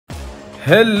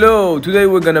Hello, today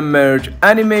we're gonna merge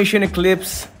animation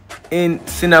Eclipse in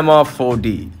Cinema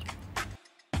 4D.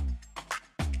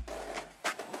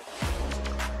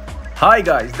 Hi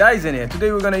guys, Dyson here.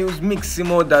 Today we're gonna use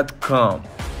Maximo.com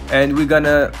and we're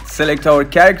gonna select our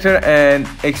character and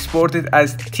export it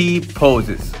as T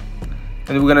poses.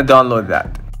 And we're gonna download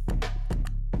that.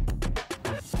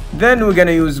 Then we're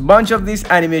gonna use a bunch of this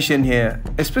animation here.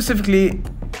 Specifically,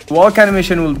 walk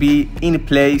animation will be in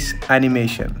place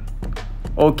animation.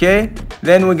 Okay,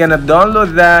 then we're gonna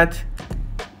download that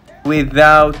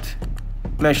without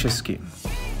mesh scheme.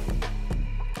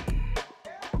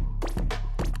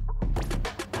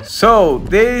 So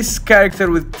this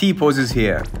character with T poses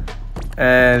here,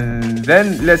 and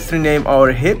then let's rename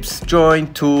our hips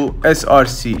join to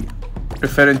SRC,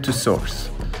 referring to source.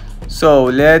 So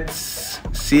let's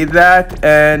see that,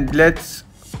 and let's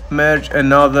merge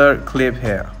another clip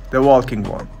here, the walking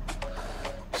one.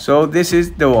 So this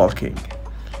is the walking.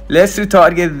 Let's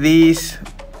retarget these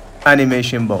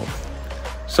animation both.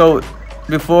 So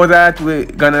before that, we're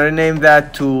gonna rename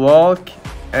that to walk,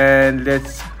 and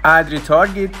let's add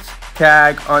retarget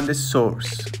tag on the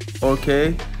source.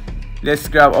 Okay, let's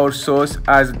grab our source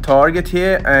as a target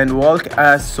here and walk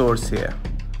as source here,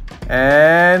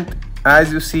 and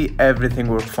as you see, everything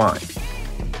worked fine.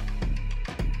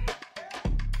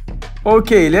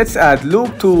 Okay, let's add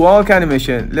loop to walk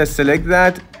animation. Let's select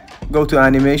that, go to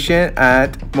animation,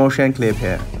 add motion clip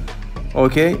here.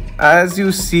 Okay, as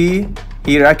you see,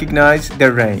 he recognized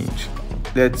the range.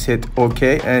 Let's hit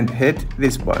OK and hit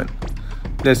this button.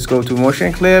 Let's go to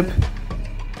motion clip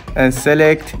and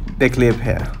select the clip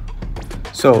here.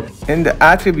 So in the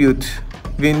attribute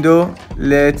window,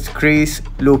 let's crease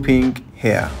looping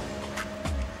here.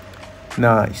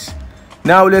 Nice.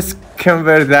 Now let's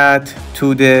convert that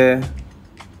to the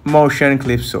motion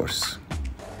clip source.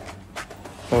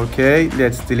 Okay,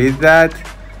 let's delete that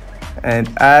and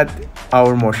add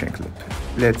our motion clip.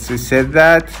 Let's reset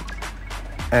that,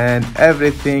 and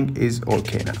everything is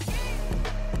okay now.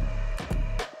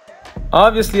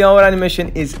 Obviously our animation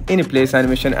is in place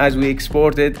animation as we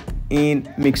exported in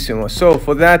Maximo. So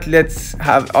for that, let's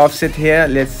have offset here.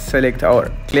 Let's select our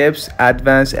clips,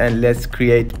 advance, and let's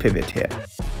create pivot here.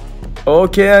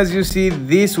 Okay, as you see,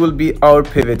 this will be our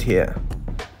pivot here.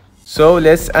 So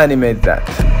let's animate that.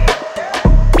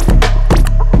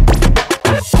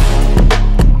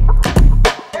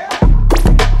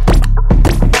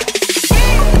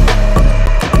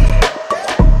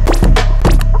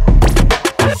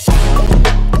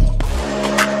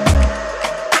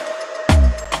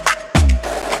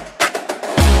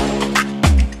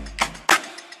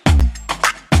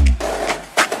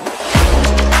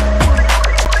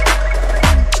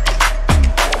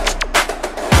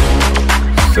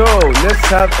 So let's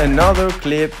have another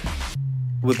clip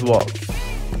with walk.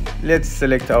 Let's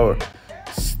select our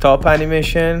stop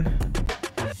animation.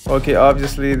 Okay,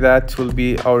 obviously that will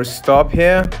be our stop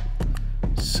here.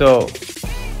 So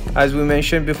as we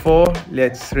mentioned before,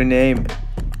 let's rename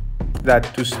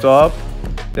that to stop.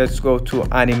 Let's go to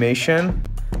animation,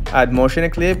 add motion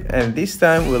clip, and this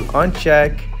time we'll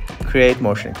uncheck create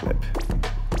motion clip.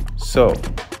 So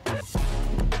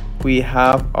we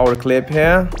have our clip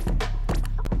here.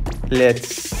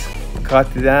 Let's cut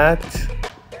that,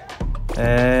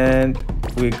 and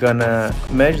we're gonna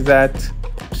merge that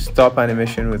stop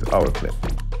animation with our clip.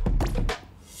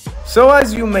 So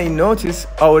as you may notice,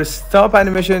 our stop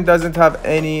animation doesn't have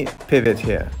any pivot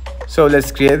here. So let's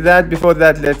create that. Before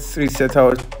that, let's reset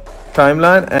our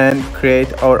timeline and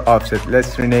create our offset.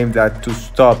 Let's rename that to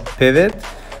stop pivot,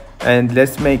 and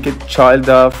let's make it child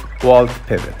of walk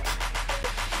pivot.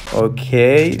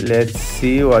 Okay, let's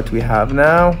see what we have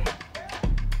now.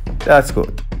 That's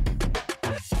good.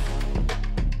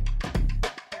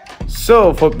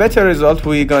 So for better result,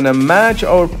 we're gonna match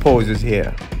our poses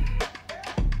here.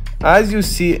 As you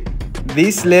see,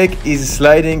 this leg is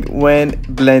sliding when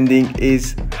blending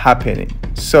is happening.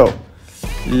 So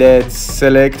let's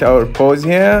select our pose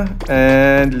here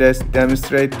and let's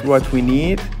demonstrate what we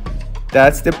need.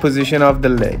 That's the position of the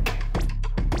leg.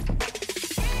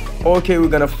 Okay, we're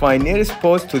gonna find nearest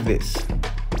pose to this.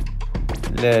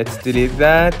 Let's delete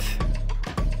that,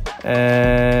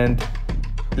 and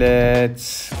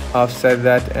let's offset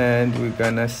that, and we're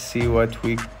gonna see what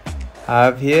we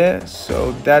have here.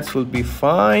 So that will be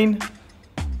fine.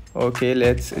 Okay,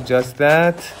 let's adjust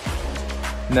that.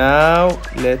 Now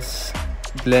let's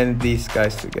blend these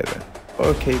guys together.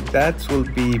 Okay, that will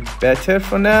be better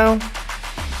for now.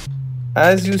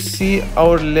 As you see,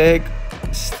 our leg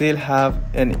still have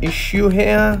an issue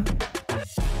here.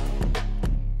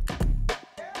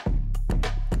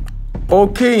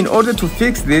 Okay, in order to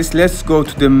fix this, let's go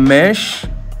to the mesh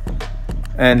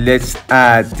and let's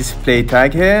add display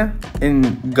tag here.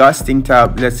 In ghosting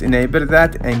tab, let's enable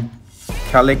that and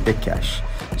collect the cache.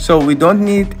 So we don't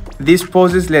need these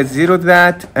poses, let's zero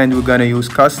that, and we're gonna use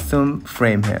custom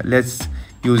frame here. Let's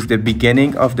use the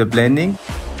beginning of the blending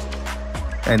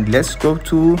and let's go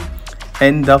to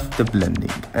end of the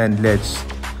blending and let's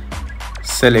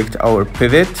select our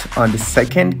pivot on the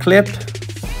second clip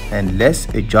and let's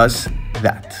adjust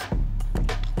that.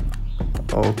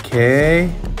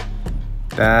 Okay,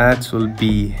 that will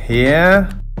be here.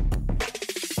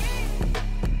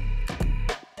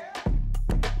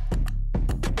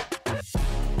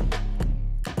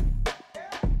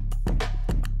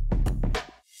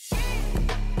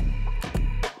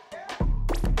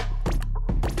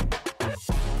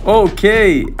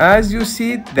 Okay, as you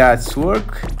see, that's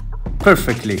work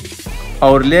perfectly.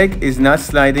 Our leg is not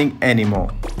sliding anymore.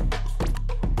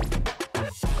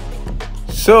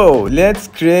 So let's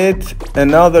create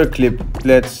another clip.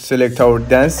 Let's select our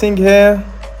dancing here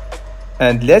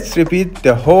and let's repeat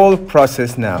the whole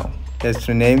process now. Let's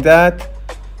rename that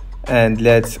and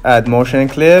let's add motion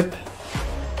clip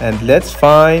and let's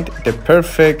find the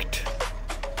perfect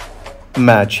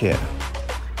match here.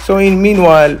 So in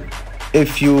meanwhile,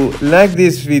 if you like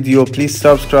this video, please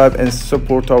subscribe and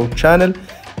support our channel.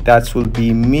 That will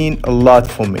be mean a lot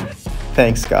for me.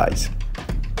 Thanks guys.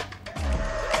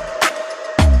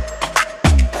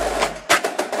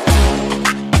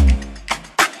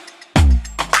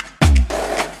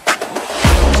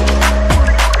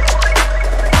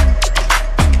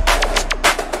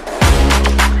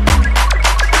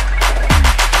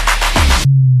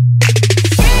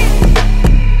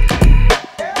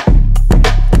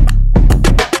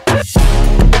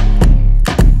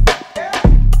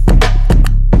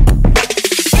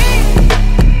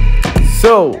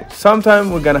 So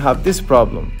sometime we're gonna have this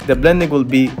problem. The blending will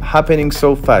be happening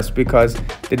so fast because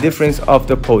the difference of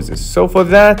the poses. So for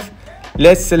that,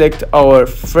 let's select our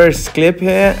first clip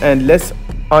here and let's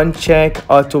uncheck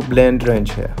auto blend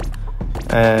range here.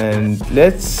 And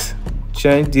let's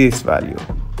change this value.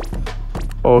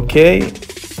 Okay,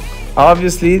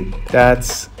 obviously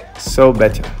that's so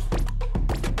better.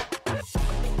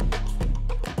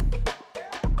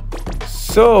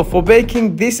 So for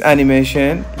making this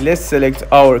animation, let's select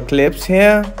our clips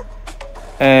here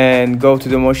and go to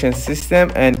the motion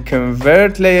system and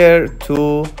convert layer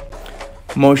to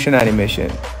motion animation.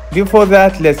 Before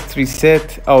that, let's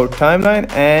reset our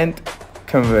timeline and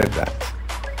convert that.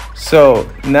 So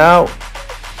now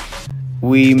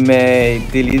we may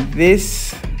delete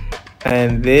this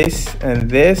and this and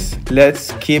this.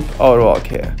 Let's keep our walk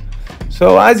here.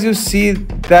 So as you see,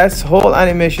 that's whole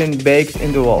animation baked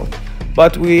in the wall.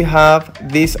 But we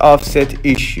have this offset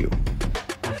issue,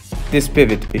 this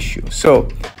pivot issue. So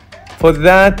for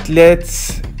that,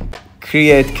 let's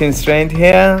create constraint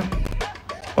here.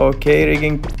 Okay,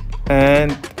 rigging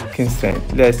and constraint.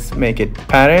 Let's make it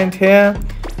parent here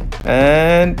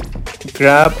and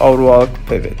grab our walk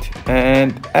pivot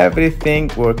and everything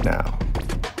work now.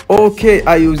 Okay,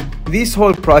 I used this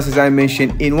whole process I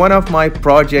mentioned in one of my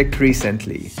projects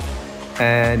recently,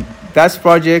 and that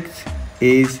project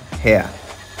is here.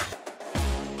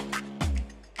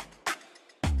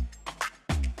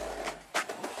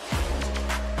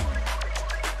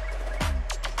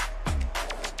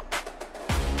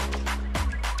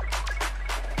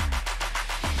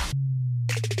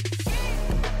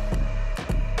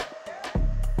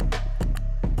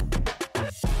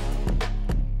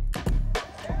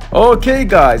 Okay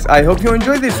guys, I hope you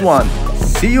enjoyed this one.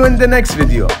 See you in the next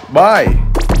video. Bye.